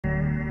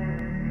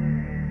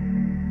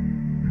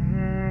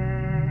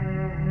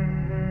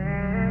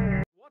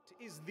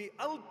is the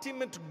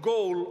ultimate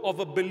goal of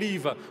a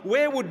believer?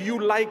 Where would you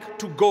like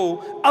to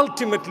go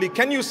ultimately?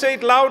 Can you say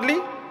it loudly?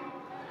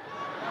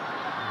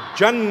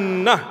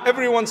 Jannah.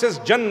 Everyone says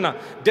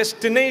Jannah.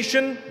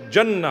 Destination,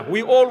 Jannah.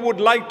 We all would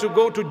like to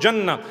go to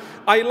Jannah.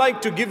 I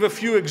like to give a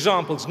few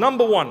examples.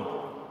 Number one,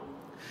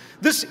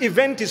 this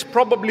event is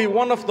probably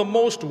one of the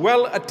most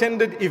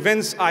well-attended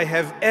events I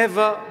have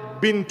ever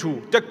been to.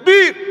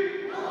 Takbir!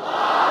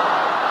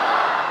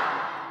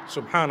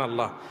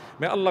 Subhanallah.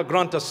 May Allah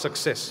grant us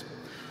success.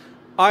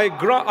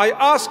 I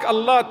ask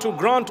Allah to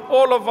grant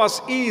all of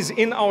us ease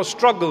in our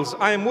struggles.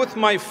 I am with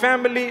my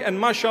family and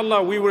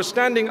mashallah, we were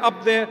standing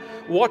up there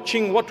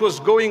watching what was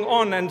going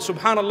on, and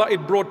subhanallah,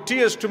 it brought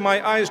tears to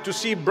my eyes to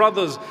see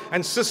brothers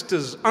and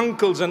sisters,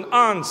 uncles and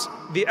aunts,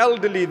 the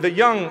elderly, the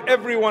young,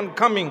 everyone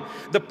coming,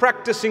 the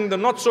practicing, the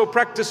not so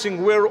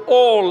practicing. We're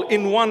all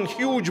in one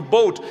huge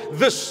boat.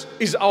 This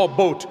is our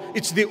boat.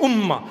 It's the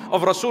ummah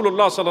of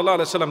Rasulullah sallallahu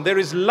alaihi wasallam. There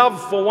is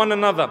love for one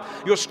another.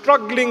 You're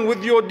struggling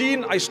with your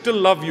deen, I still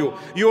love you.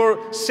 You're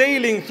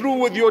sailing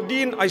through with your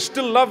deen, I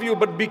still love you,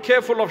 but be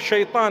careful of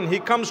shaitan. He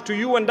comes to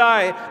you and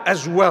I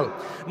as well.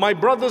 My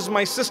brothers,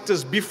 my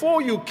sisters,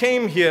 before you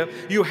came here,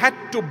 you had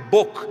to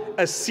book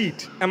a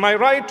seat. Am I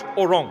right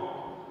or wrong?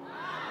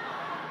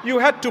 You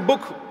had to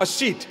book a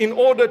seat. In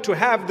order to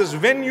have this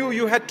venue,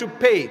 you had to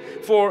pay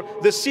for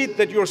the seat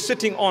that you're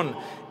sitting on.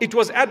 It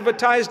was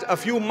advertised a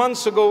few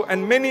months ago,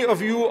 and many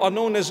of you are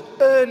known as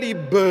early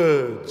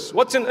birds.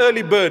 What's an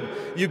early bird?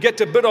 You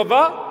get a bit of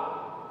a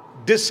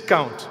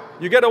discount.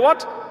 You get a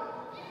what?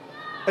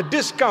 A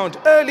discount.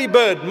 Early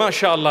bird,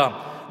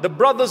 mashallah. The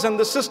brothers and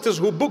the sisters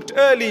who booked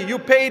early, you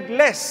paid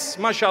less,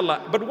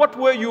 mashallah. But what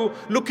were you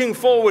looking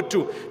forward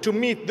to? To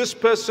meet this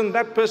person,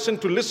 that person,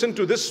 to listen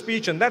to this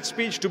speech and that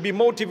speech, to be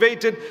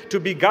motivated,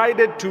 to be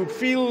guided, to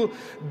feel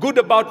good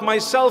about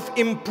myself,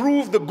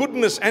 improve the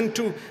goodness, and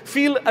to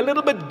feel a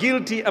little bit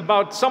guilty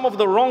about some of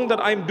the wrong that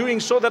I'm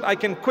doing so that I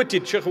can quit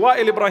it. Sheikh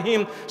Wa'il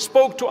Ibrahim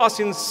spoke to us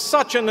in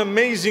such an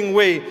amazing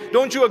way.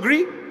 Don't you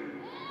agree?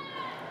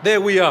 There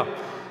we are.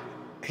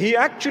 He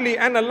actually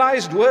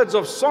analyzed words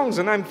of songs,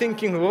 and I'm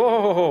thinking,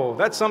 oh,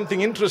 that's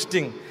something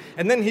interesting.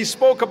 And then he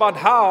spoke about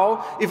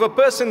how if a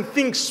person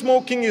thinks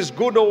smoking is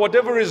good or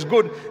whatever is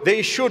good,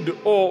 they should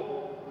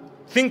or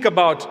think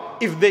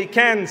about if they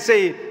can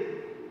say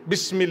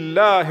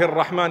Bismillahir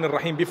Rahmanir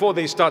Rahim before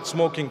they start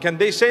smoking. Can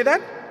they say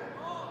that?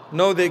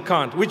 No, they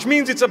can't. Which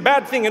means it's a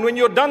bad thing. And when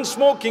you're done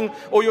smoking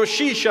or your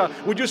shisha,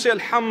 would you say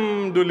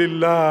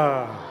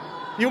Alhamdulillah?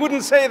 You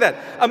wouldn't say that.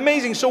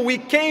 Amazing. So we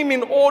came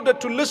in order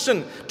to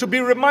listen, to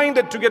be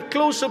reminded, to get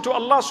closer to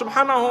Allah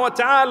subhanahu wa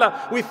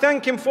ta'ala. We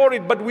thank Him for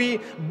it, but we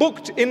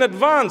booked in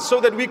advance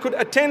so that we could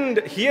attend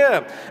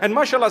here. And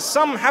mashallah,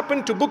 some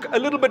happened to book a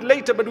little bit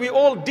later, but we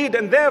all did.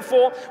 And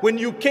therefore, when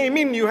you came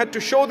in, you had to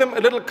show them a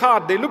little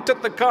card. They looked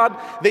at the card,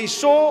 they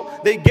saw,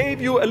 they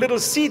gave you a little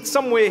seat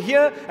somewhere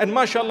here, and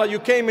mashallah, you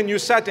came and you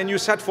sat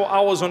for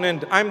hours on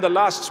end. I'm the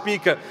last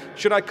speaker.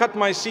 Should I cut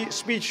my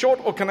speech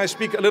short, or can I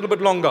speak a little bit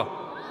longer?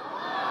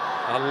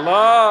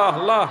 Allah,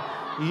 Allah.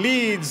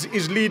 Leeds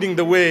is leading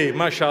the way,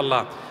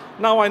 mashallah.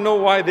 Now I know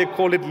why they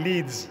call it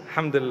Leeds,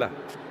 alhamdulillah.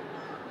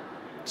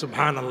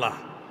 Subhanallah,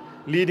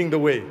 leading the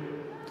way.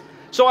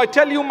 So I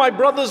tell you, my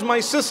brothers, my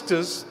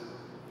sisters,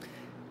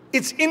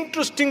 it's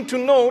interesting to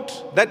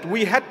note that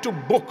we had to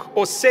book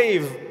or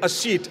save a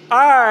seat.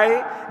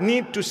 I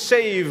need to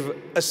save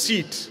a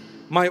seat,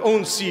 my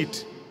own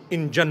seat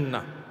in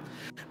Jannah.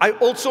 I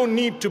also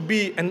need to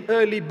be an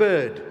early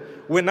bird.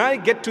 When I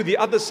get to the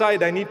other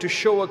side, I need to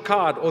show a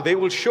card, or they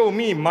will show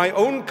me my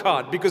own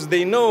card because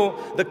they know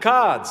the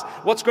cards.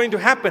 What's going to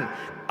happen?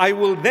 I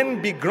will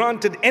then be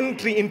granted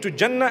entry into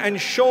Jannah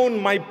and shown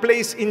my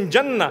place in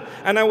Jannah.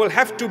 And I will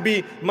have to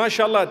be,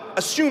 mashallah,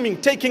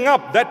 taking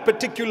up that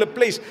particular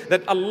place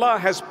that Allah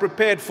has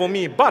prepared for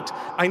me. But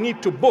I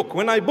need to book.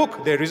 When I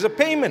book, there is a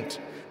payment.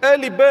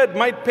 Early bird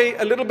might pay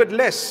a little bit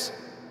less.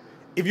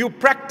 If you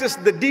practice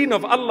the deen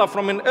of Allah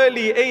from an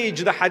early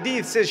age, the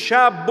hadith says,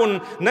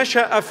 Shabun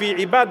nasha'a fi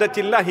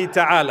ibadatillahi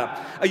ta'ala.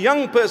 A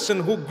young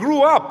person who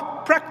grew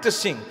up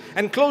practicing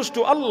and close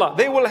to Allah,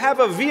 they will have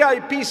a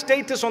VIP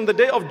status on the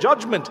day of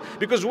judgment.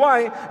 Because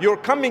why? You're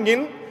coming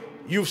in,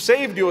 you've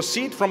saved your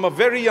seat from a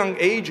very young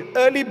age,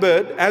 early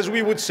bird, as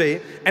we would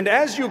say. And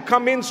as you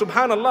come in,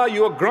 subhanallah,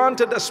 you are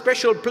granted a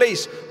special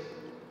place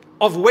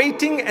of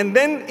waiting, and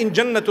then in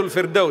Jannatul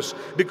Firdaus,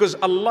 because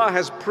Allah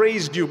has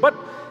praised you. But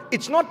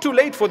it's not too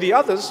late for the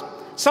others.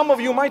 Some of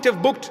you might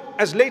have booked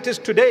as late as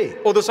today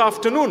or this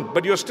afternoon,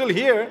 but you're still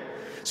here.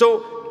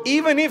 So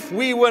even if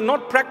we were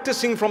not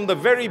practicing from the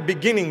very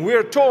beginning,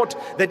 we're taught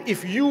that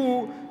if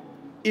you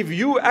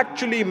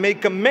actually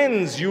make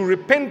amends, you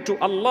repent to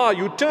Allah,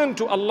 you turn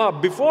to Allah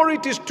before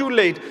it is too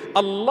late,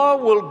 Allah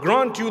will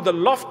grant you the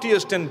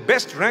loftiest and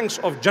best ranks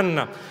of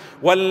Jannah.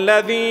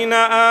 وَالَّذِينَ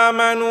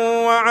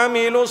آمَنُوا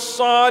وَعَمِلُوا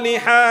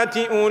الصَّالِحَاتِ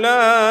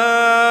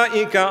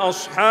أُولَئِكَ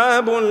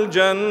أَصْحَابُ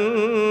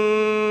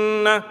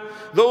الْجَنَّةِ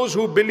those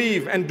who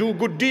believe and do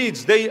good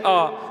deeds, they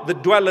are the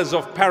dwellers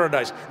of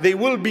paradise. They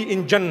will be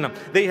in Jannah.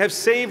 They have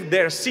saved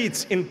their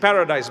seats in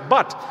paradise.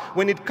 But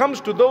when it comes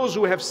to those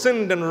who have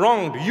sinned and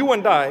wronged, you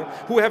and I,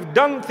 who have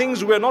done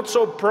things we're not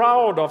so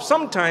proud of,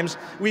 sometimes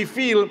we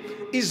feel,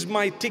 is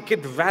my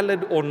ticket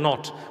valid or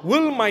not?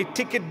 Will my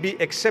ticket be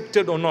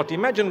accepted or not?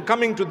 Imagine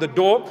coming to the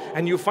door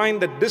and you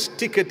find that this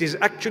ticket is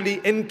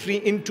actually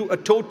entry into a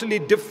totally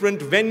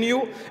different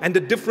venue and a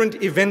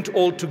different event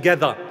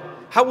altogether.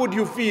 How would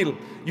you feel?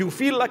 You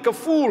feel like a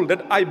fool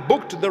that I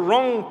booked the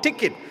wrong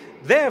ticket.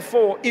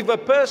 Therefore, if a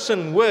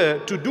person were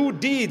to do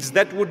deeds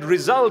that would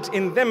result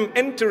in them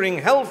entering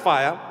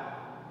hellfire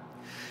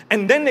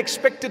and then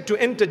expected to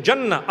enter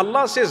Jannah,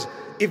 Allah says,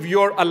 if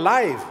you're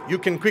alive, you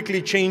can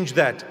quickly change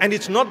that. And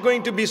it's not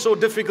going to be so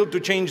difficult to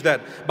change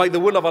that by the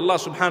will of Allah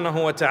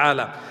subhanahu wa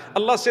ta'ala.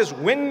 Allah says,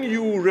 when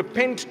you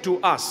repent to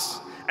us,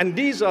 and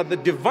these are the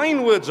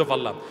divine words of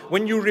Allah,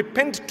 when you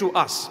repent to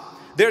us,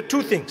 there are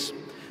two things.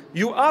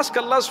 You ask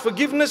Allah's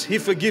forgiveness, He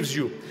forgives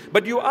you.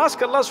 But you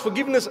ask Allah's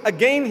forgiveness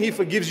again, He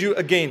forgives you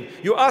again.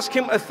 You ask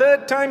Him a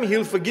third time,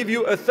 He'll forgive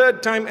you a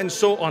third time, and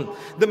so on.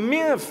 The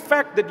mere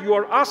fact that you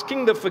are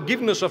asking the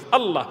forgiveness of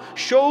Allah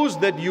shows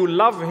that you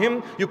love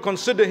Him, you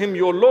consider Him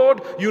your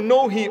Lord, you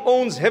know He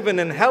owns heaven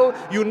and hell,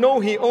 you know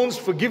He owns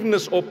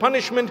forgiveness or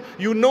punishment,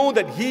 you know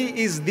that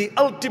He is the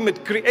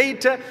ultimate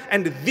creator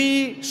and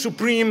the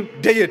supreme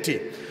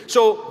deity.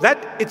 So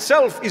that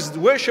itself is the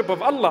worship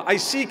of Allah. I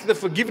seek the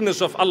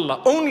forgiveness of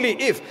Allah only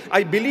if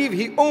I believe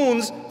He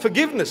owns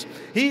forgiveness.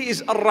 He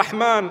is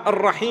Ar-Rahman,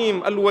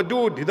 Ar-Rahim,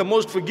 Al-Wadud, the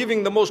most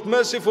forgiving, the most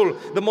merciful,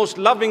 the most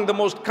loving, the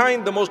most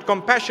kind, the most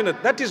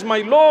compassionate. That is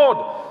my Lord,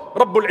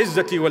 Rabbul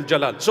Izzati wal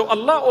Jalal. So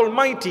Allah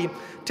Almighty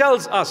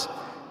tells us,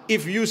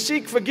 if you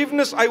seek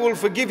forgiveness, I will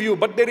forgive you.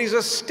 But there is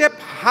a step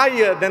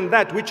higher than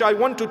that, which I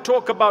want to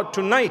talk about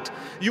tonight.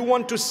 You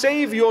want to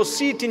save your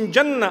seat in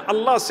Jannah.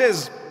 Allah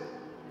says,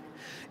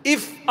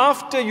 if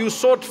after you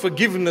sought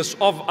forgiveness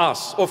of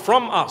us or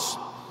from us,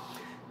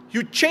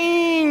 you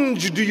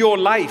changed your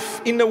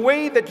life in a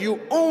way that you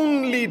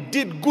only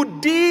did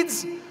good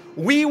deeds,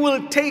 we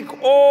will take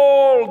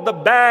all the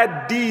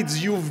bad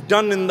deeds you've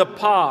done in the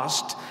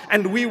past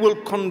and we will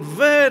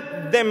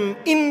convert them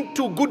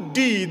into good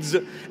deeds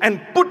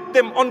and put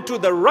them onto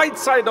the right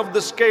side of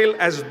the scale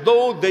as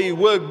though they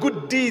were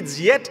good deeds,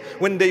 yet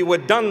when they were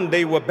done,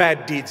 they were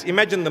bad deeds.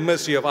 Imagine the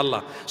mercy of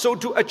Allah. So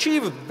to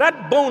achieve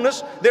that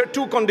bonus, there are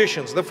two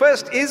conditions. The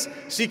first is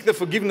seek the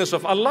forgiveness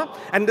of Allah,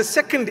 and the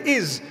second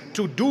is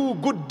to do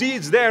good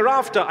deeds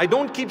thereafter. I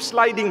don't keep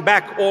sliding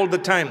back all the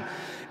time.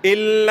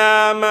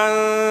 إلا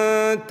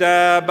من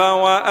تاب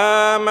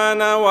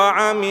وآمن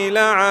وعمل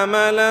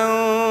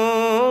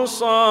عملا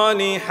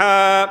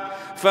صالحا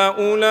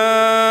فأولئك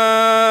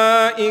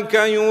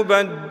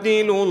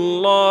يبدل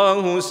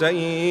الله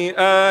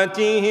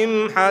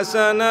سيئاتهم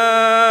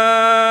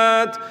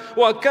حسنات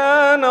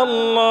وكان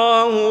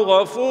الله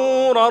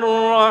غفورا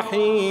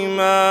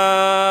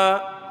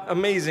رحيما.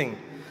 Amazing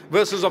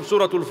verses of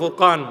Surah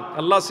Al-Furqan.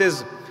 Allah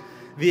says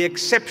the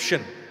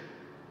exception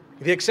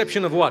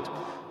of what?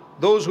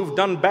 Those who've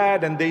done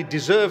bad and they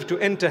deserve to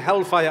enter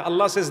hellfire.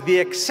 Allah says the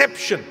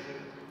exception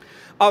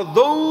are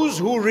those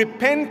who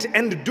repent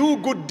and do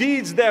good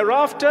deeds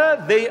thereafter.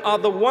 They are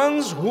the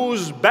ones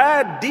whose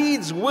bad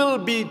deeds will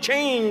be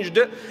changed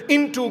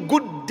into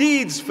good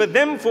deeds for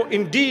them. For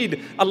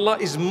indeed, Allah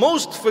is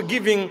most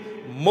forgiving,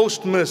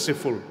 most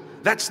merciful.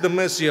 That's the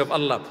mercy of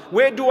Allah.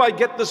 Where do I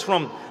get this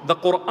from? The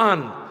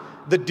Quran.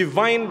 The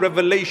divine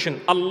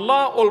revelation.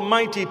 Allah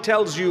Almighty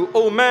tells you,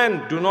 oh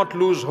man, do not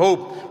lose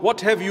hope.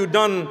 What have you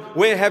done?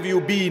 Where have you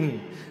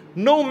been?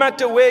 No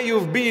matter where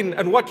you've been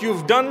and what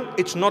you've done,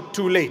 it's not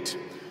too late.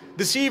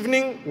 This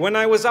evening, when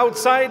I was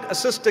outside, a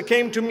sister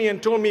came to me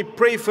and told me,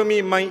 pray for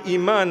me, my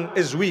iman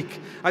is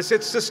weak. I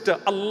said, sister,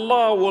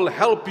 Allah will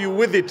help you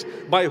with it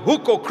by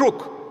hook or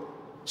crook.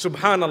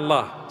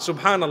 Subhanallah,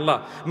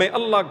 Subhanallah. May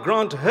Allah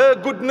grant her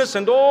goodness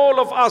and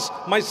all of us,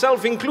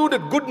 myself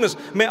included, goodness.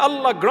 May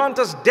Allah grant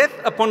us death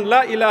upon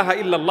La ilaha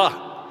illallah.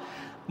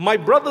 My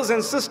brothers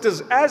and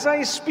sisters, as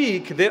I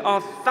speak, there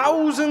are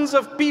thousands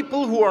of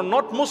people who are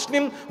not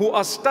Muslim who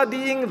are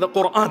studying the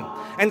Quran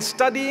and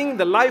studying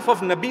the life of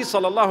Nabi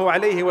sallallahu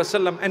alayhi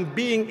wasallam and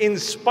being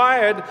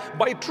inspired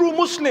by true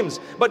Muslims.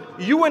 But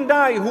you and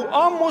I who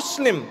are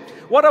Muslim,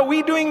 what are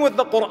we doing with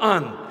the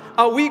Quran?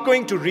 Are we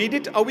going to read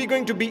it? Are we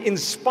going to be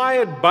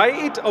inspired by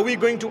it? Are we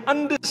going to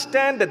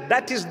understand that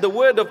that is the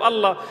word of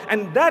Allah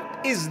and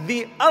that is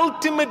the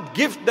ultimate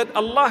gift that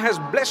Allah has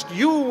blessed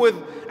you with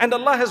and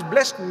Allah has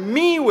blessed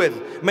me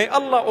with? May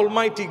Allah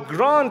Almighty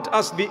grant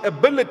us the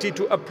ability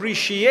to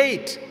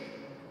appreciate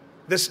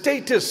the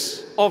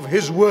status of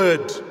His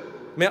word.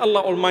 May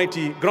Allah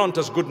Almighty grant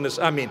us goodness.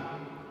 Ameen.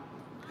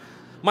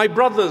 My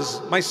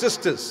brothers, my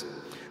sisters,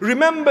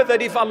 remember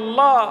that if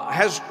Allah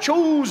has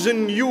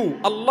chosen you,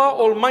 Allah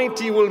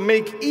Almighty will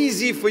make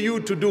easy for you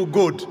to do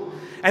good.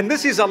 And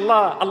this is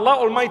Allah. Allah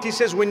Almighty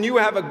says, when you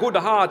have a good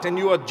heart and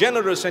you are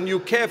generous and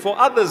you care for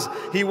others,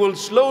 He will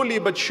slowly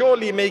but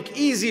surely make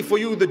easy for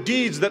you the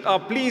deeds that are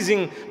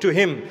pleasing to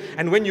Him.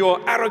 And when you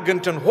are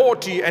arrogant and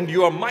haughty and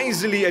you are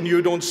miserly and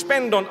you don't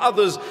spend on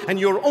others and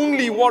you're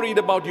only worried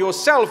about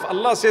yourself,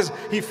 Allah says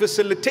He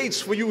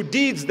facilitates for you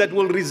deeds that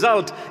will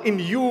result in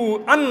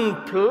you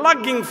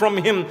unplugging from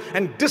Him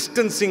and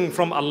distancing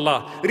from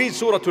Allah. Read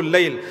Surah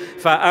Al-Layl.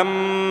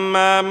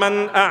 فَأَمَّا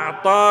مَنْ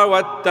أَعْطَى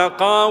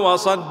وَاتَّقَى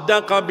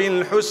وَصَدَّقَ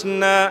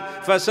بالحسنى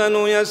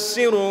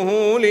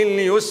فسنيسره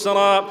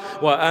لليسرى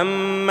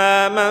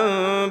وأما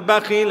من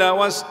بخل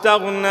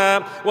واستغنى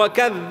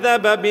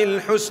وكذب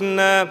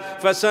بالحسنى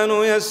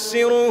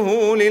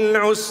فسنيسره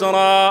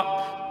للعسرى.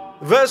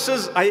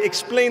 Verses, I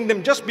explained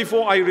them just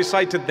before I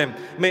recited them.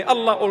 May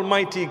Allah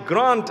Almighty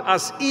grant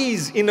us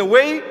ease in a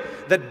way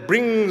that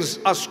brings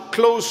us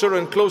closer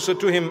and closer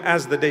to Him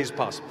as the days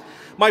pass.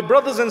 My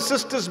brothers and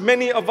sisters,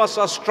 many of us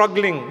are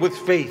struggling with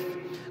faith.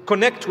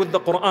 Connect with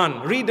the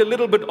Quran, read a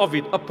little bit of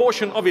it, a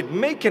portion of it,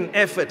 make an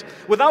effort.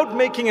 Without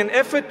making an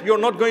effort, you're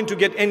not going to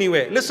get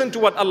anywhere. Listen to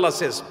what Allah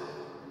says.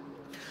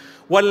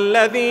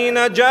 وَالَّذِينَ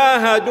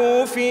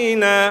جَاهَدُوا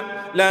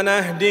فِينَا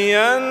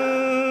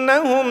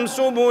لَنَهْدِيَنَّهُمْ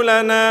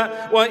سُبُلَنَا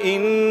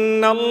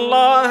وَإِنَّ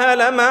اللَّهَ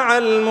لَمَعَ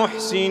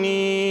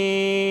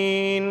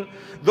الْمُحْسِنِينَ.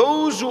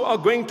 Those who are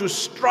going to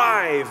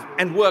strive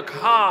and work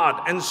hard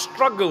and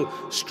struggle,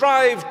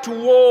 strive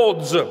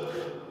towards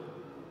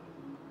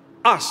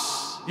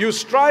us. You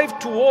strive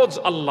towards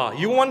Allah.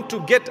 You want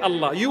to get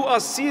Allah. You are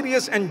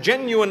serious and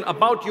genuine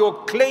about your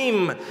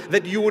claim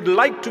that you would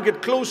like to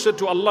get closer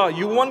to Allah.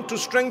 You want to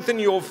strengthen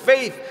your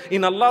faith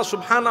in Allah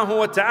subhanahu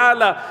wa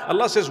ta'ala.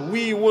 Allah says,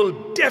 we will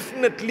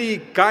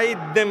definitely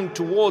guide them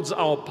towards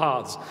our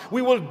paths.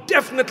 We will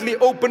definitely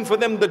open for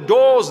them the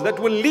doors that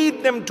will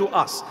lead them to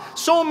us.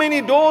 So many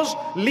doors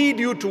lead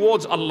you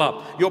towards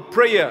Allah. Your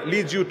prayer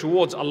leads you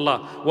towards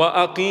Allah.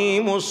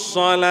 وَأَقِيمُوا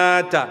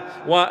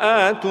الصَّلَاةَ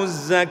وَآتُوا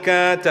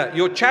الزَّكَاةَ.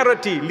 Your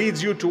charity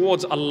leads you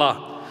towards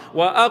Allah.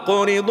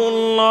 وَأَقْرِضُوا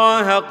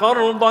اللَّهَ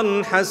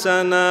قَرْضًا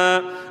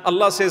حَسَنًا.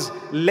 Allah says,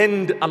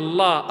 lend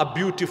Allah a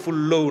beautiful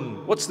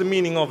loan. What's the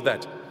meaning of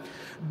that?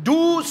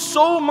 Do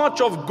so much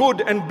of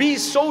good and be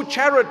so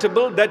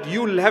charitable that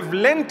you'll have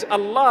lent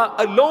Allah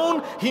a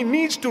loan. He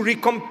needs to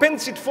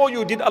recompense it for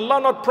you. Did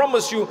Allah not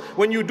promise you,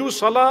 when you do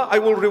salah, I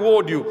will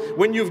reward you.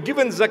 When you've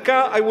given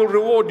zakah, I will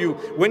reward you.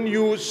 When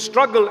you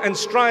struggle and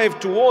strive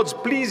towards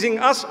pleasing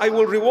us, I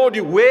will reward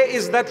you. Where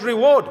is that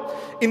reward?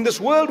 In this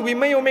world, we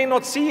may or may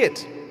not see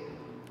it.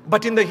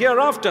 But in the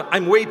hereafter,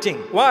 I'm waiting.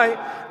 Why?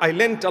 I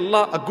lent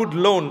Allah a good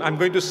loan. I'm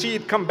going to see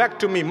it come back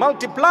to me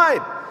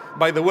multiplied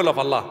by the will of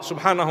Allah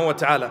subhanahu wa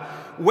ta'ala.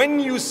 When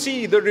you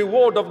see the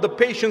reward of the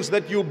patience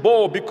that you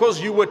bore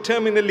because you were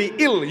terminally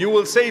ill, you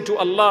will say to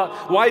Allah,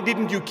 why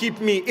didn't you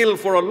keep me ill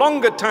for a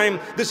longer time?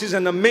 This is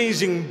an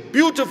amazing,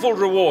 beautiful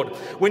reward.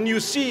 When you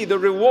see the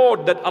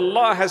reward that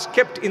Allah has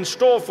kept in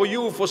store for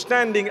you for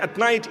standing at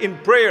night in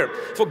prayer,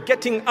 for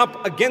getting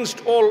up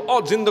against all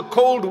odds in the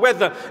cold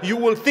weather, you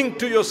will think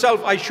to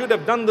yourself, I should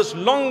have done this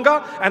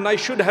longer, and I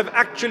should have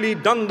actually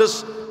done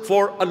this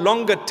for a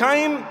longer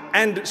time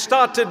and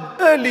started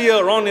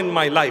earlier on in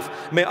my life.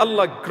 May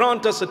Allah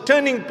grant us a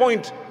turning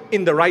point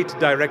in the right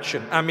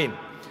direction. Ameen.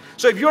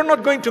 So if you're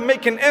not going to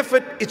make an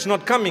effort, it's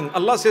not coming.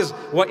 Allah says,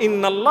 وَإِنَّ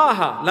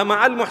اللَّهَ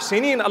لَمَعَ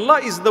الْمُحْسِنِينَ.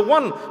 Allah is the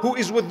one who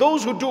is with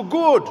those who do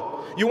good.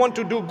 You want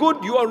to do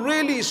good, you are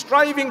really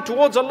striving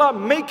towards Allah,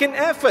 make an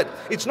effort.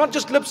 It's not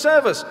just lip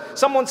service.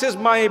 Someone says,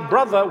 my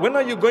brother, when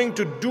are you going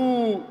to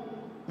do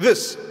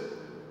this?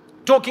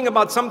 Talking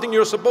about something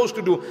you're supposed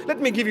to do.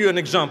 Let me give you an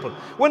example.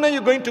 When are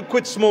you going to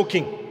quit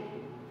smoking?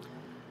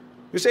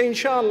 You say,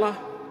 inshallah.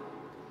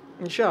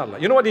 Inshallah.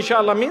 You know what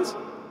inshallah means?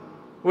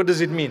 What does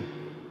it mean?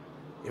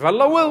 If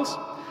Allah wills.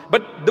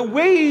 But the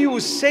way you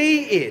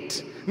say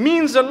it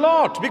means a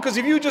lot. Because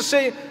if you just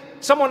say,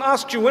 someone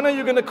asks you, when are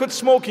you going to quit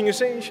smoking? You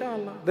say,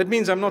 inshallah. That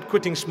means I'm not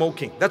quitting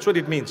smoking. That's what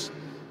it means.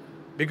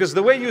 Because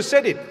the way you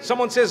said it,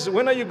 someone says,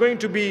 when are you going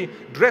to be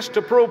dressed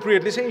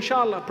appropriately? Say,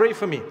 inshallah, pray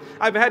for me.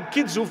 I've had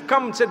kids who've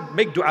come and said,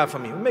 make dua for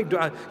me. Make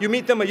dua. You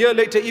meet them a year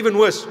later, even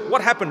worse.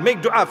 What happened?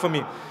 Make dua for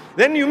me.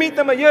 Then you meet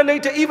them a year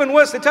later, even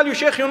worse. They tell you,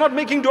 Sheikh, you're not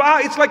making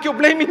dua. It's like you're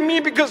blaming me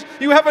because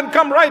you haven't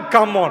come right.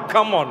 Come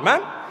on,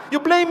 man.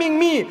 You're blaming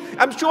me.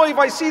 I'm sure if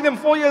I see them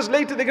 4 years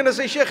later, they're going to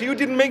say, Sheikh, you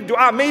didn't make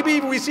dua. Maybe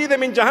if we see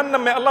them in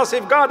Jahannam, may Allah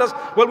safeguard us.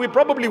 Well, we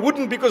probably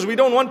wouldn't because we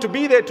don't want to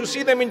be there. To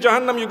see them in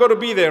Jahannam, you got to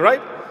be there,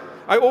 right?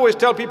 I always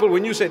tell people,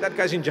 when you say, that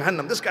guy's in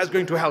Jahannam, this guy's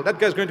going to hell, that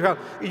guy's going to hell,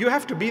 you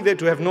have to be there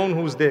to have known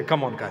who's there.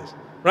 Come on, guys.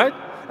 Right?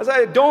 As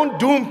I don't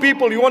doom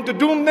people. You want to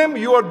doom them,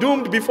 you are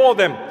doomed before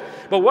them.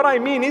 But what I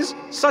mean is,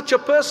 such a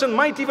person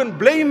might even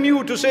blame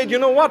you to say, you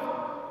know what?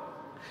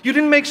 You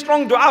didn't make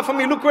strong dua for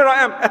me, look where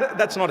I am.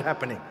 That's not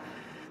happening.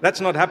 That's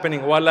not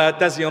happening. وَلَا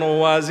تَزِرُ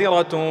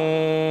وَازِرَةٌ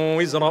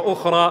وِزْرَ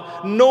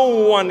أُخْرَى. No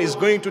one is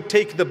going to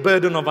take the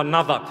burden of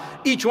another.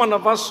 Each one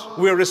of us,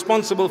 we're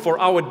responsible for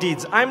our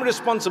deeds. I'm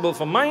responsible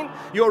for mine,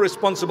 you're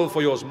responsible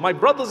for yours. My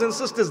brothers and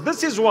sisters,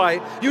 this is why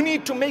you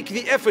need to make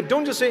the effort.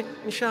 Don't just say,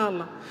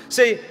 inshallah.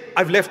 Say,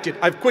 I've left it,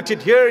 I've quit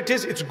it, here it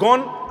is, it's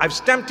gone, I've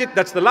stamped it,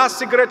 that's the last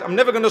cigarette, I'm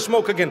never going to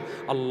smoke again.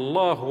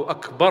 Allahu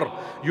Akbar.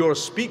 You're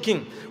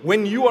speaking.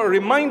 When you are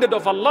reminded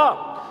of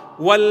Allah,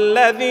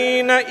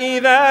 وَالَّذِينَ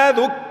إِذَا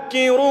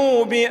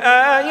ذُكِّرُوا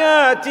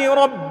بِآيَاتِ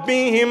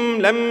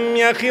رَبِّهِمْ لَمْ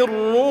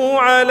يَخِرُّوا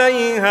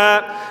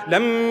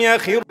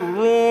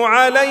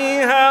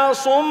عَلَيْهَا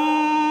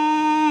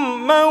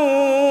صُمًّا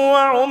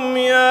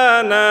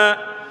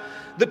وَعُمْيَانًا.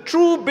 The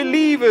true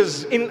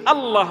believers in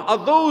Allah are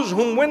those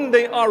whom when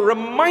they are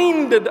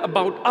reminded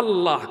about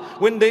Allah,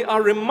 when they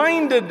are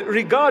reminded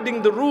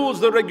regarding the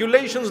rules, the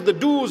regulations, the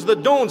do's, the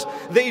don'ts,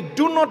 they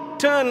do not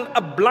turn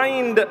a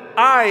blind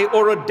eye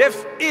or a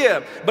deaf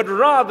ear, but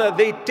rather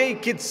they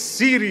take it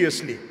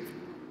seriously.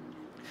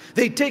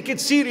 They take it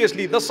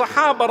seriously. The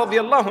Sahaba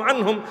radiallahu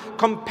anhum,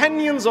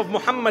 companions of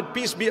Muhammad,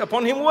 peace be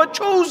upon him, were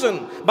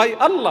chosen by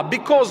Allah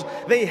because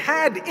they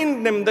had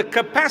in them the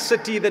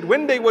capacity that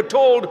when they were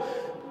told,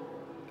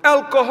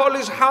 alcohol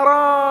is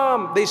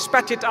haram, they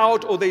spat it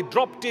out or they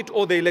dropped it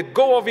or they let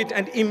go of it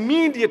and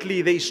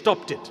immediately they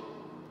stopped it.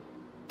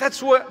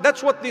 That's what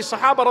the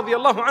Sahaba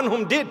radiallahu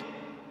anhum did.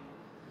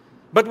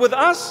 But with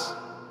us,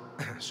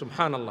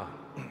 subhanallah,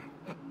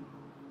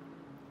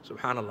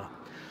 subhanallah.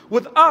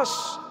 With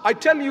us, I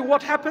tell you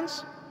what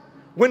happens.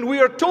 When we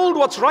are told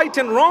what's right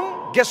and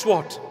wrong, guess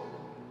what?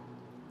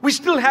 We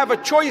still have a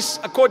choice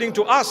according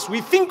to us.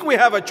 We think we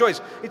have a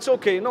choice. It's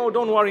okay. No,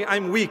 don't worry,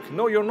 I'm weak.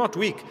 No, you're not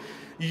weak.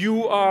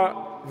 You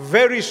are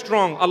very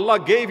strong. Allah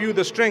gave you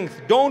the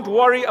strength. Don't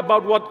worry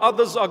about what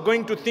others are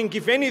going to think.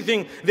 If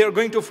anything, they're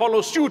going to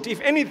follow suit.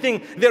 If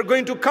anything, they're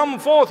going to come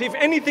forth. If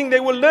anything,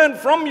 they will learn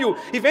from you.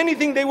 If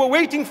anything, they were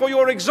waiting for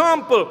your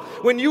example.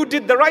 When you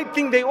did the right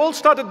thing, they all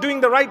started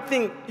doing the right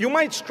thing. You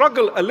might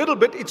struggle a little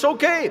bit. It's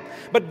okay.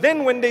 But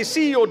then when they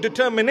see your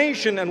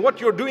determination and what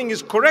you're doing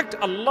is correct,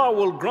 Allah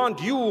will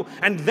grant you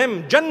and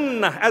them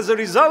Jannah as a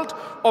result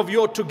of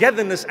your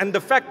togetherness and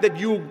the fact that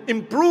you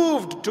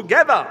improved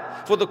together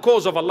for the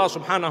cause of Allah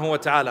subhanahu wa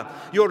ta'ala.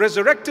 You're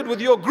resurrected with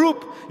your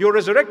group. You're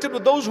resurrected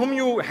with those whom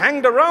you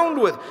hanged around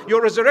with.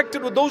 You're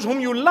resurrected with those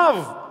whom you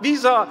love.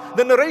 These are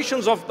the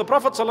narrations of the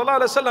Prophet sallallahu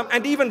alaihi wasallam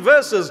and even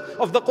verses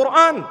of the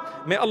Quran.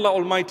 May Allah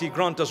Almighty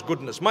grant us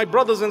goodness. My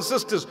brothers and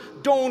sisters,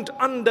 don't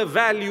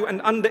undervalue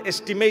and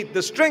underestimate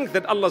the strength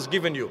that Allah's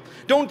given you.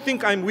 Don't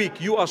think I'm weak.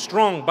 You are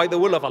strong by the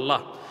will of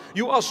Allah.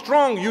 You are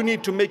strong, you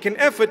need to make an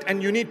effort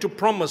and you need to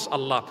promise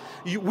Allah.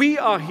 We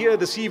are here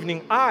this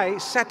evening. I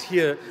sat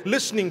here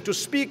listening to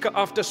speaker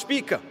after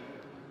speaker.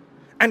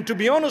 And to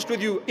be honest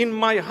with you, in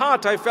my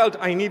heart I felt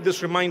I need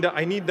this reminder,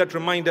 I need that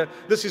reminder.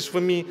 This is for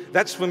me,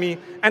 that's for me.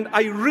 And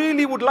I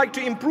really would like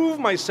to improve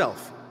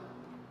myself.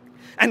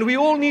 And we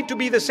all need to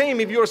be the same.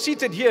 If you're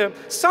seated here,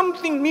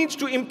 something needs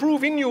to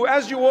improve in you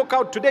as you walk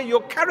out today.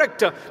 Your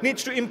character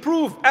needs to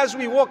improve as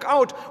we walk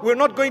out. We're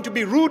not going to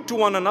be rude to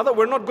one another.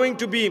 We're not going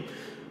to be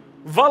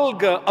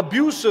vulgar,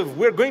 abusive.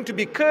 We're going to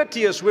be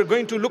courteous. We're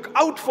going to look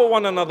out for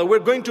one another. We're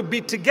going to be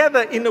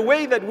together in a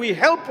way that we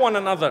help one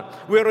another.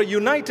 We're a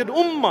united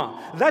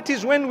ummah. That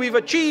is when we've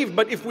achieved.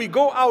 But if we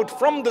go out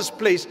from this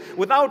place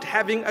without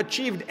having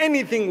achieved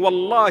anything,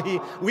 wallahi,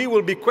 we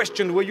will be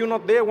questioned. Were you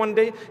not there one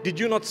day? Did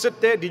you not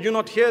sit there? Did you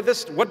not hear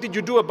this? What did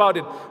you do about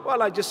it?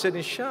 Well, I just said,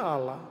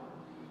 inshallah.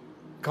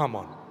 Come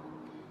on.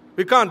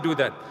 We can't do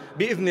that.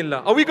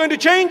 Bi-idhnillah. Are we going to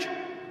change?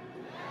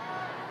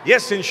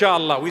 Yes,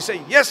 inshallah. We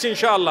say, yes,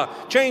 inshallah.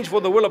 Change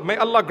for the will of, may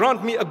Allah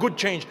grant me a good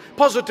change,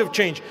 positive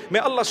change. May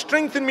Allah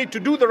strengthen me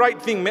to do the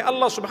right thing. May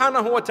Allah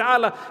subhanahu wa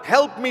ta'ala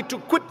help me to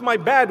quit my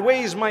bad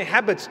ways, my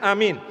habits.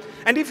 Ameen.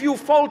 And if you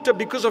falter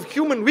because of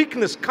human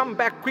weakness, come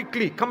back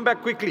quickly, come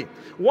back quickly.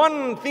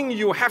 One thing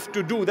you have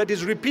to do that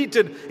is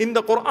repeated in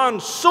the Quran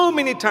so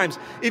many times.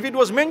 If it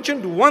was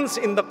mentioned once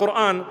in the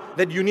Quran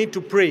that you need to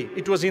pray,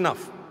 it was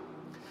enough.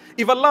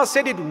 If Allah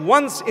said it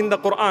once in the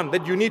Quran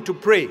that you need to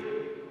pray,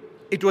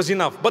 it was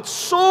enough. But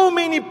so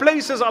many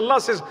places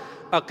Allah says,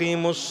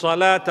 أَقِيمُوا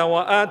الصَّلَاةَ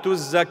وَآتُوا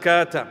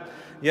الزَّكَاةَ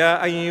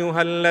يَا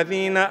أَيُّهَا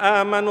الَّذِينَ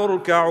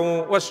آمَنُوا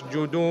ارْكَعُوا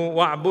وَاسْجُدُوا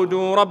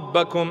وَاعْبُدُوا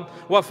رَبَّكُمْ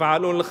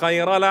وَافْعَلُوا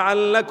الْخَيْرَ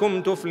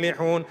لَعَلَّكُمْ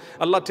تُفْلِحُونَ.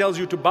 Allah tells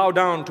you to bow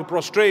down, to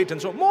prostrate,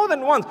 and so more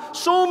than once.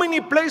 So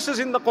many places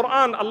in the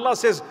Quran Allah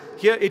says,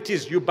 here it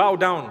is, you bow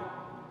down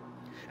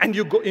and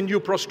you go and you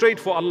prostrate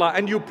for Allah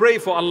and you pray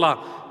for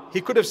Allah. He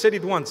could have said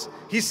it once.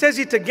 He says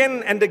it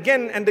again and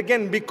again and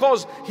again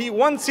because He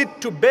wants it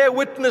to bear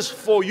witness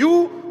for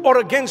you or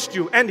against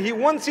you. And He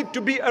wants it to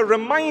be a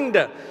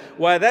reminder.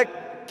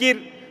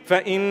 وَذَكِّرْ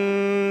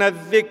فَإِنَّ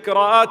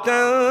الذِّكْرَى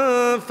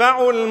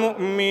تَنْفَعُ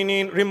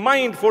الْمُؤْمِنِينَ.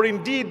 Remind, for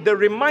indeed the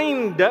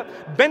reminder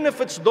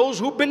benefits those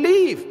who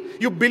believe.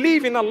 You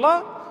believe in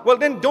Allah? Well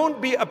then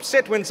don't be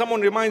upset when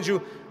someone reminds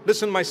you,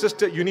 listen my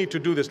sister, you need to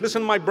do this.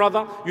 Listen my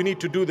brother, you need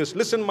to do this.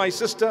 Listen my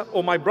sister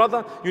or my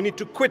brother, you need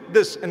to quit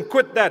this and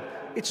quit that.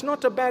 It's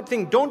not a bad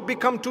thing. Don't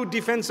become too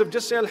defensive.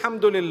 Just say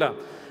Alhamdulillah.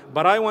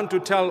 But I want to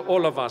tell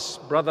all of us,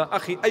 Brother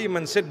Akhi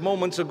Ayman said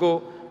moments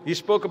ago, he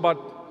spoke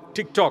about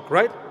TikTok,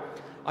 right?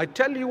 I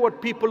tell you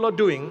what people are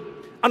doing.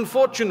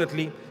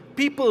 Unfortunately,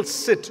 people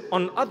sit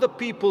on other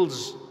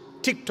people's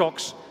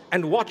TikToks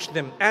and watch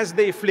them as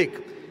they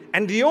flick.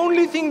 And the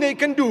only thing they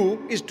can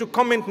do is to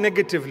comment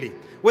negatively.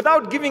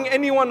 Without giving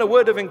anyone a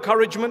word of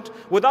encouragement,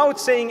 without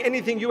saying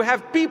anything. You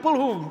have people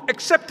who've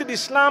accepted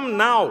Islam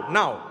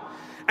now.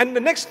 And the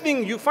next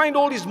thing, you find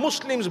all these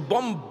Muslims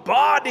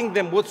bombarding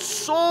them with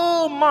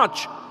so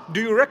much.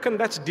 Do you reckon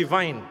that's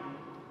divine?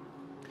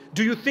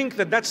 Do you think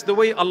that that's the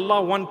way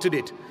Allah wanted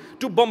it?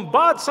 To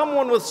bombard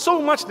someone with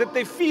so much that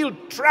they feel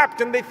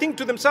trapped and they think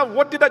to themselves,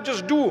 what did I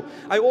just do?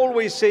 I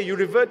always say, you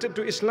reverted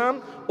to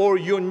Islam or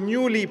you're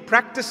newly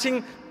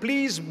practicing.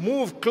 Please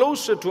move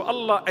closer to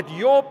Allah at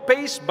your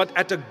pace, but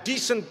at a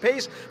decent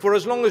pace, for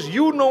as long as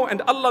you know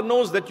and Allah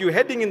knows that you're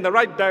heading in the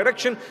right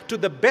direction to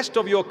the best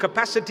of your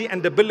capacity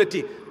and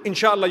ability.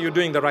 Inshallah, you're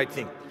doing the right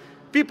thing.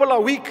 People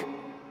are weak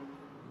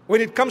when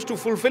it comes to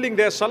fulfilling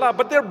their salah,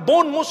 but they're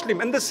born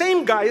Muslim, and the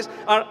same guys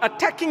are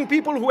attacking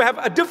people who have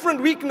a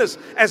different weakness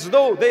as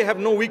though they have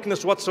no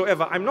weakness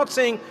whatsoever. I'm not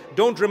saying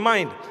don't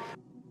remind,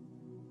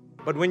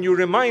 but when you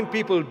remind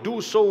people,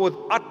 do so with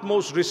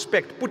utmost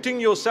respect, putting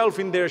yourself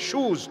in their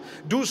shoes.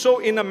 Do so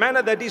in a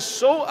manner that is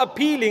so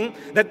appealing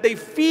that they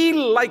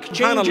feel like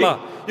changing.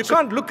 You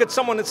can't look at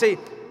someone and say,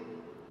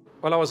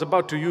 well, I was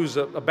about to use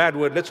a bad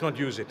word, let's not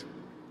use it.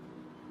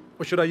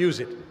 Or should I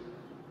use it?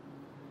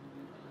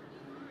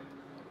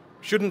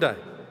 Shouldn't I?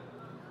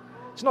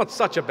 It's not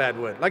such a bad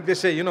word. Like they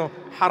say,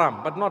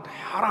 haram, but not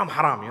haram,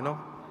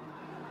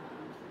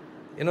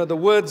 the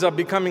words are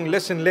becoming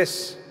less and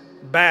less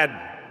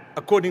bad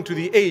according to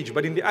the age,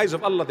 but in the eyes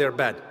of Allah, they're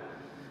bad.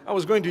 I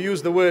was going to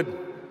use the word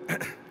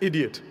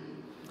idiot,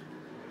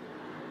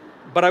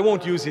 but I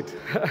won't use it.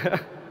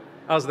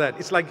 How's that?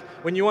 It's like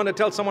when you want to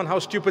tell someone how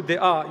stupid they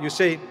are, you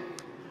say,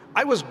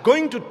 I was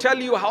going to tell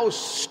you how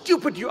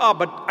stupid you are,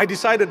 but I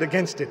decided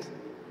against it.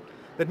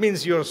 That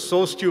means you're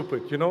so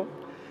stupid, You're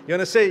going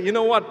to say, you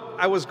know what?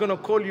 I was going to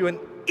call you an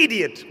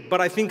idiot, but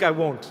I think I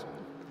won't.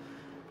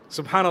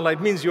 Subhanallah,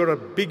 it means you're a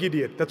big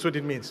idiot. That's what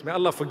it means. May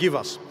Allah forgive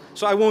us.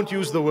 So I won't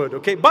use the word,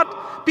 okay?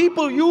 But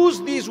people use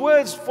these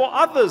words for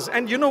others.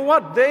 And you know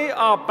what? They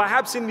are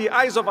perhaps in the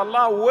eyes of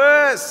Allah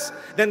worse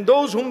than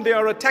those whom they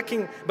are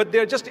attacking. But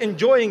they're just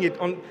enjoying it.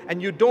 And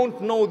you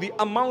don't know the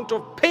amount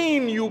of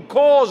pain you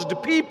caused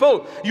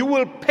people. You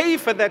will pay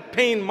for that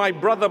pain, my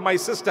brother, my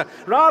sister.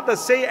 Rather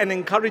say an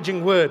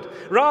encouraging word.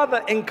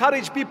 Rather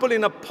encourage people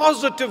in a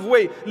positive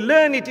way.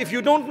 Learn it. If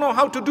you don't know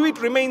how to do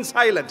it, remain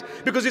silent.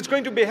 Because it's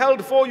going to be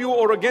held for you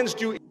or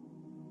against you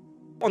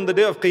on the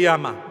day of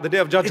Qiyamah, the day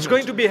of judgment. It's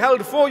going to be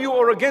held for you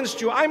or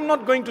against you. I'm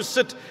not going to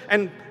sit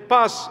and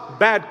pass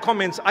bad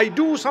comments. I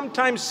do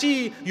sometimes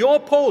see your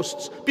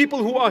posts.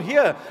 People who are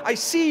here, I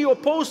see your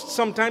posts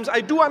sometimes.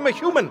 I'm a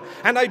human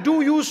and I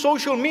do use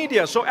social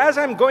media. So as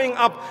I'm going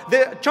up,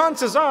 the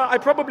chances are I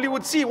probably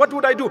would see. What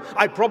would I do?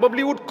 I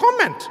probably would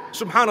comment.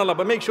 Subhanallah,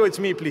 but make sure it's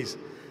me, please.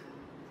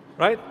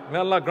 Right? May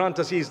Allah grant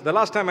us ease. The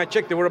last time I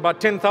checked, there were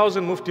about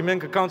 10,000 Mufti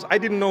Menk accounts. I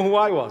didn't know who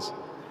I was.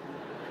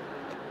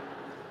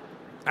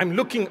 I'm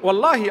looking,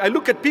 wallahi, I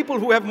look at people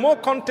who have more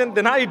content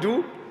than I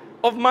do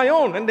of my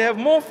own, and they have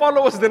more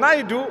followers than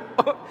I do.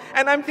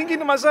 And I'm thinking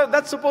to myself,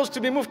 that's supposed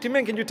to be Mufti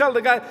Menk. Can you tell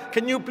the guy,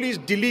 can you please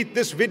delete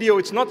this video?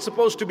 It's not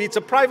supposed to be, it's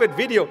a private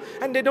video.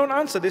 And they don't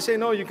answer. They say,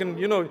 no, you can,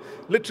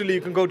 literally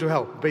you can go to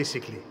hell,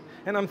 basically.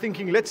 And I'm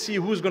thinking, let's see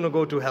who's going to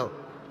go to hell.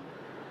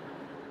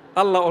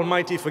 Allah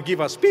Almighty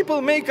forgive us.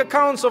 People make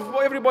accounts of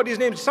everybody's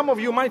names. Some of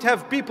you might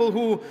have people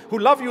who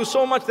love you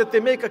so much that they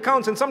make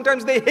accounts, and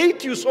sometimes they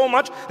hate you so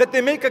much that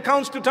they make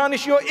accounts to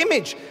tarnish your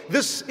image.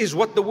 This is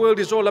what the world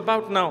is all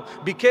about now.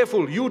 Be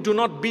careful. You do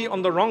not be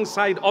on the wrong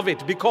side of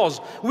it,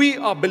 because we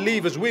are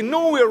believers. We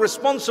know we're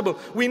responsible.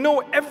 We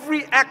know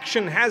every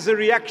action has a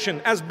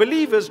reaction. As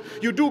believers,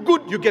 you do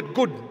good, you get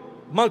good.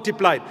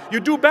 Multiplied. You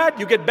do bad,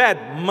 you get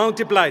bad,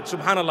 multiplied.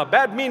 Subhanallah.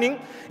 Bad meaning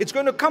it's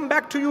going to come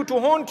back to you to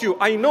haunt you.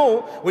 I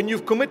know when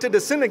you've committed a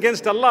sin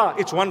against Allah,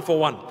 it's 1 for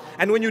 1.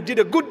 And when you did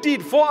a good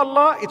deed for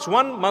Allah, it's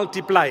 1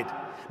 multiplied.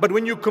 But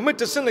when you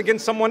commit a sin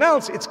against someone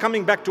else, it's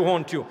coming back to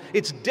haunt you.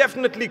 It's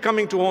definitely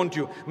coming to haunt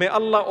you. May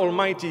Allah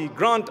Almighty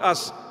grant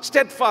us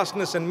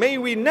steadfastness, and may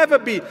we never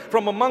be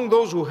from among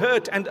those who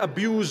hurt and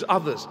abuse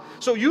others.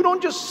 So you don't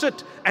just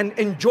sit and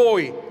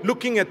enjoy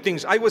looking at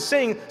things. I was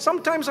saying,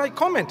 sometimes I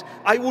comment.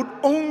 I would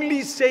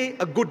only say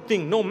a good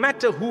thing, no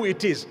matter who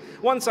it is.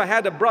 Once I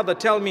had a brother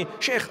tell me,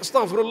 Sheikh,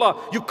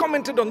 astaghfirullah, you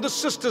commented on this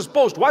sister's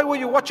post. Why were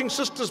you watching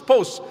sister's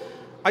posts?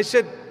 I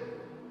said,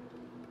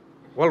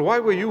 well, why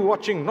were you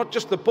watching not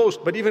just the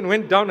post, but even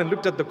went down and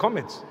looked at the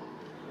comments?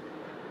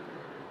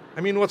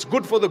 I mean, what's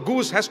good for the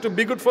goose has to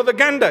be good for the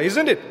gander,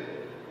 isn't it?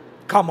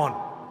 Come on.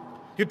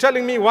 You're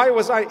telling me why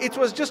was I? It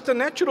was just a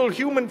natural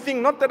human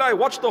thing, not that I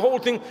watched the whole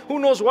thing. Who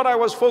knows what I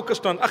was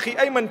focused on? Akhi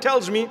Ayman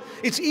tells me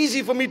it's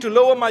easy for me to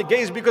lower my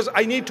gaze because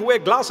I need to wear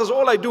glasses.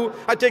 All I do,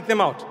 I take them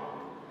out.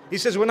 He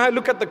says, when I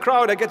look at the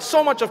crowd, I get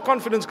so much of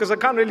confidence because I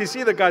can't really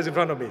see the guys in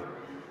front of me.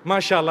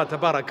 MashaAllah,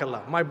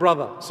 tabarakallah. My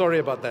brother, sorry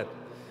about that.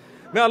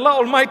 May Allah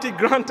Almighty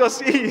grant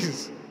us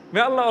ease. May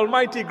Allah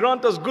Almighty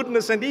grant us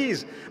goodness and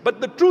ease. But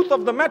the truth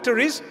of the matter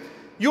is,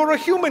 you're a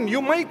human.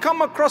 You may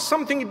come across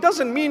something. It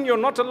doesn't mean you're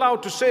not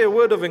allowed to say a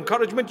word of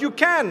encouragement. You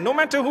can, no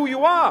matter who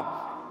you are.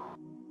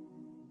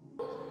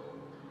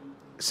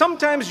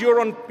 Sometimes you're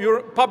on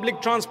your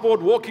public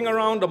transport, walking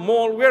around a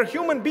mall. We're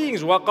human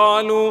beings.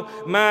 وَقَالُوا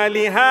مَا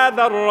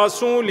لِهَذَا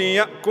الرَّسُولِ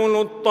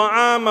يَأْكُلُ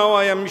الطَّعَامَ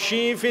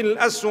وَيَمْشِي فِي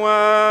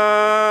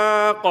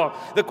الْأَسْوَاقِ.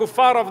 The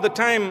kuffar of the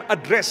time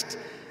addressed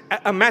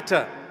a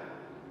matter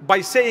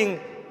by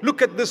saying,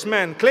 look at this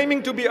man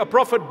claiming to be a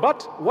prophet,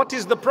 but what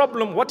is the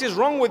problem? What is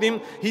wrong with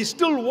him? He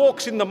still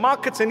walks in the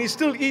markets and he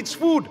still eats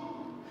food.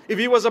 If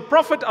he was a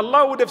prophet,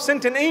 Allah would have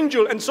sent an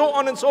angel and so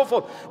on and so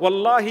forth.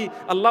 Wallahi,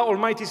 Allah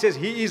Almighty says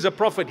he is a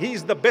prophet. He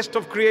is the best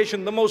of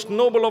creation, the most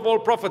noble of all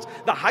prophets,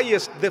 the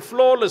highest, the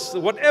flawless,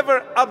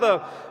 whatever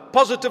other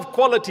positive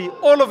quality,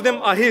 all of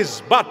them are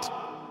his. But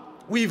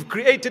we've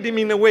created him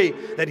in a way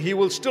that he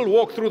will still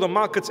walk through the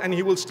markets and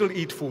he will still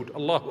eat food.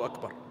 Allahu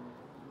Akbar.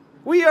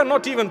 We are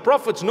not even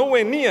prophets,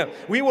 nowhere near.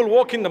 We will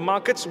walk in the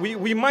markets.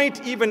 We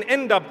might even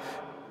end up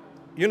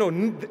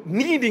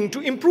needing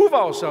to improve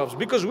ourselves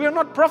because we are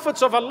not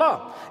prophets of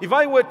Allah. If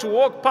I were to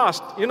walk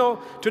past,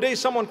 today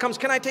someone comes,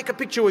 can I take a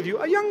picture with you?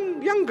 A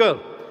young girl.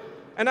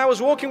 And I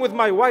was walking with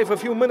my wife a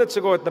few minutes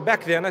ago at the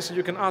back there and I said,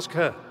 you can ask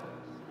her.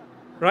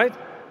 Right?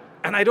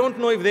 And I don't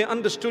know if they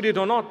understood it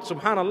or not,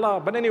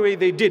 subhanallah. But anyway,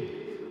 they did.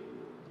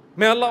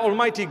 May Allah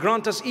Almighty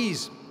grant us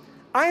ease.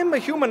 I am a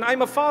human,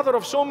 I'm a father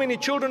of so many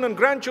children and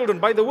grandchildren.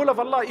 By the will of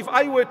Allah, if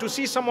I were to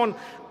see someone,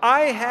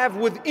 I have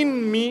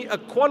within me a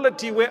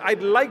quality where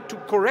I'd like to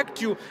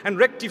correct you and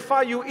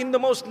rectify you in the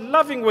most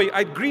loving way.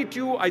 I'd greet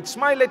you, I'd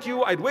smile at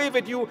you, I'd wave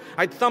at you,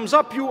 I'd thumbs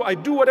up you,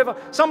 I'd do whatever.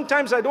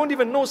 Sometimes I don't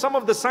even know some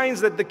of the signs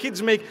that the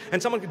kids make.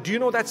 And someone, do you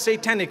know that's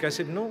satanic? I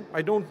said, no,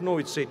 I don't know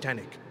it's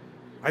satanic.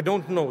 I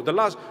don't know.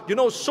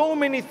 So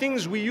many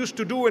things we used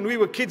to do when we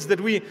were kids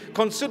that we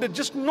considered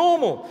just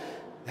normal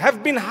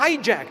have been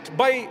hijacked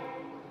by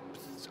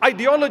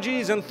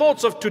ideologies and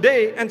thoughts of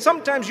today, and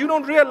sometimes you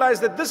don't realize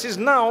that this is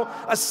now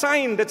a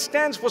sign that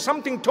stands for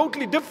something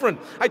totally different.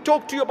 I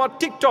talked to you about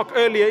TikTok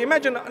earlier.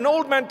 Imagine an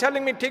old man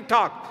telling me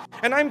TikTok,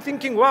 and I'm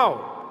thinking,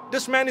 wow,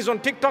 this man is on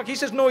TikTok. He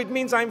says, no, it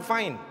means I'm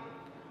fine.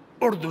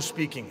 Urdu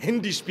speaking,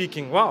 Hindi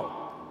speaking,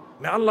 wow.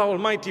 May Allah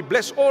Almighty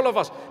bless all of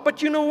us.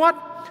 But you know what?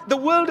 The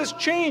world has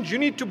changed. You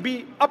need to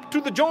be up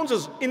to the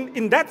Joneses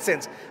in that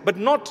sense, but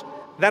not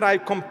that I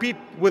compete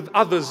with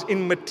others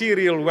in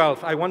material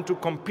wealth. I want to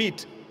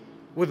compete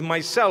with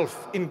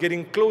myself in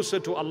getting closer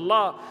to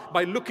Allah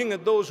by looking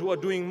at those who are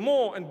doing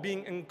more and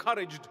being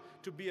encouraged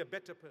to be a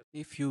better person.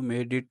 If you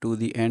made it to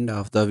the end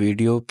of the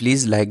video,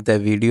 please like the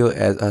video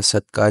as a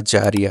Sadqa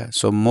Jariya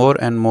so more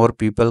and more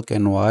people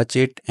can watch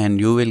it and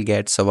you will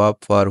get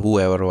sawab for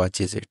whoever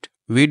watches it.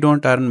 We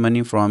don't earn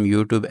money from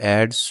YouTube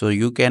ads, so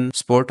you can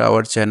support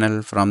our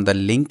channel from the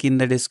link in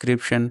the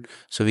description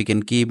so we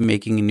can keep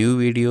making new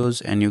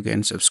videos and you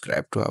can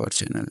subscribe to our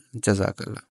channel. Jazakallah.